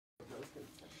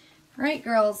All right,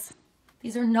 girls.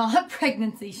 These are not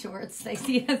pregnancy shorts,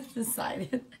 Stacey has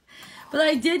decided. But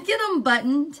I did get them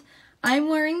buttoned. I'm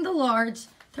wearing the large.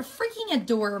 They're freaking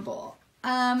adorable.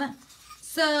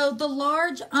 So the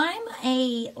large, I'm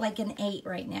like an 8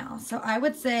 right now. So I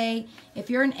would say if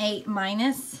you're an 8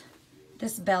 minus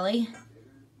this belly,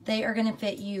 they are gonna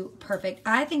fit you perfect.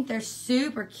 I think they're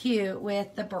super cute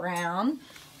with the brown.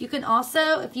 You can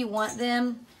also, if you want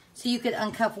them, so you could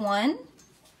uncuff one,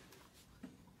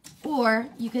 or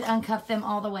you could uncuff them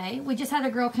all the way. We just had a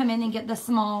girl come in and get the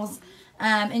smalls,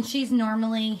 and she's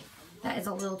normally, that is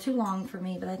a little too long for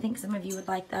me, but I think some of you would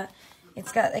like that.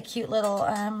 It's got a cute little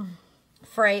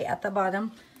fray at the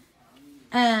bottom.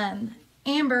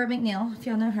 Amber McNeil, if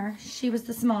y'all know her, she was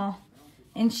the small.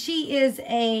 And she is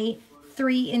a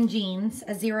 3 in jeans,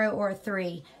 a 0 or a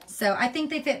 3. So I think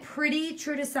they fit pretty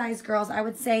true to size, girls. I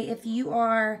would say if you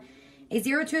are a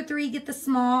 0 to a 3, get the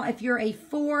small. If you're a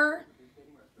 4,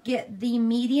 get the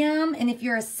medium. And if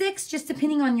you're a 6, just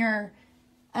depending on your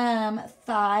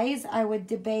thighs, I would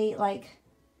debate like,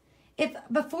 if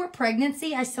before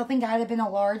pregnancy, I still think I'd have been a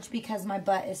large because my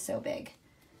butt is so big.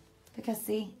 Because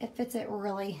see, it fits it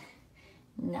really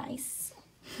nice.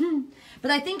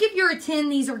 But I think if you're a 10,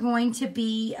 these are going to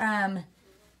be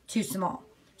too small.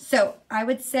 So I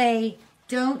would say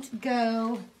these don't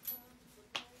go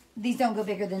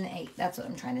bigger than the 8. That's what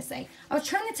I'm trying to say. I was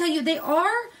trying to tell you,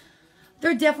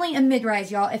 they're definitely a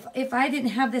mid-rise, y'all. If I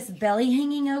didn't have this belly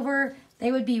hanging over,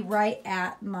 they would be right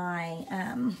at my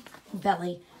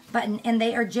belly button. And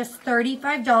they are just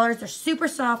 $35. They're super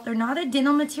soft. They're not a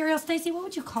denim material. Stacey, what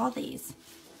would you call these?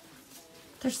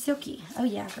 They're silky. Oh,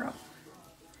 yeah, girl.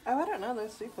 Oh, I don't know.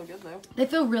 Those do feel good, though. They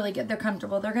feel really good. They're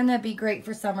comfortable. They're going to be great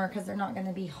for summer because they're not going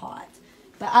to be hot.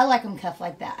 But I like them cuffed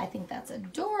like that. I think that's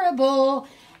adorable.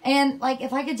 And, like,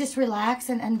 if I could just relax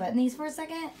and unbutton these for a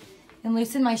second and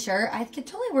loosen my shirt, I could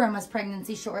totally wear them as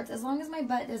pregnancy shorts as long as my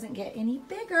butt doesn't get any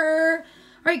bigger.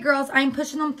 All right, girls, I'm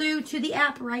pushing them through to the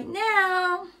app right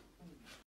now.